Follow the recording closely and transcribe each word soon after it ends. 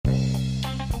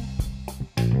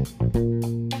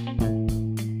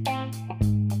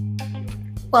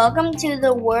Welcome to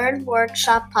the Word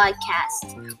Workshop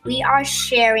podcast. We are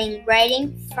sharing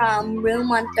writing from room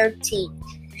 113,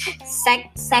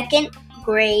 second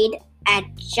grade at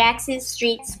Jackson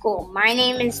Street School. My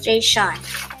name is Jay Sean.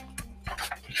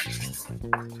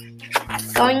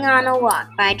 Going on a Walk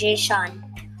by Jay Sean.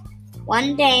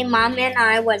 One day, Mom and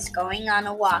I was going on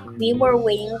a walk. We were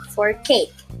waiting for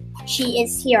Kate. She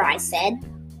is here, I said.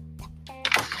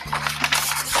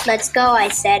 Let's go, I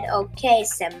said. Okay,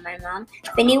 said my mom.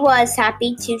 Vinny was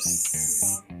happy,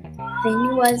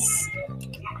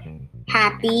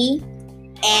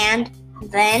 and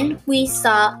then we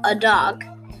saw a dog.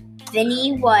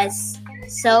 Vinny was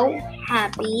so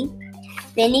happy.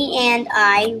 Vinny and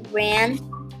I ran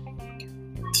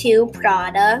to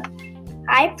Prada.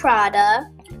 Hi, Prada,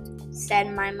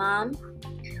 said my mom.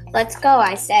 Let's go,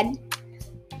 I said.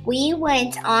 We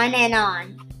went on and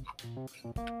on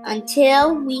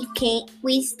until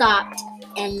we stopped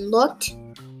and looked.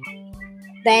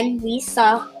 Then we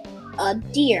saw a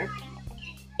deer.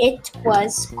 It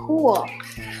was cool.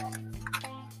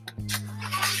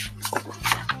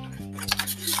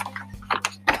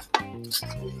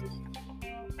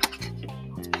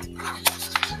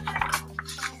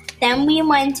 Then we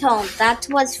went home. That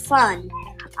was fun.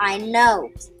 I know,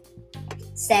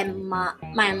 said my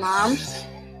mom.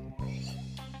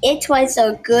 It was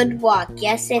a good walk.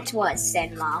 Yes, it was,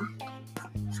 said Mom.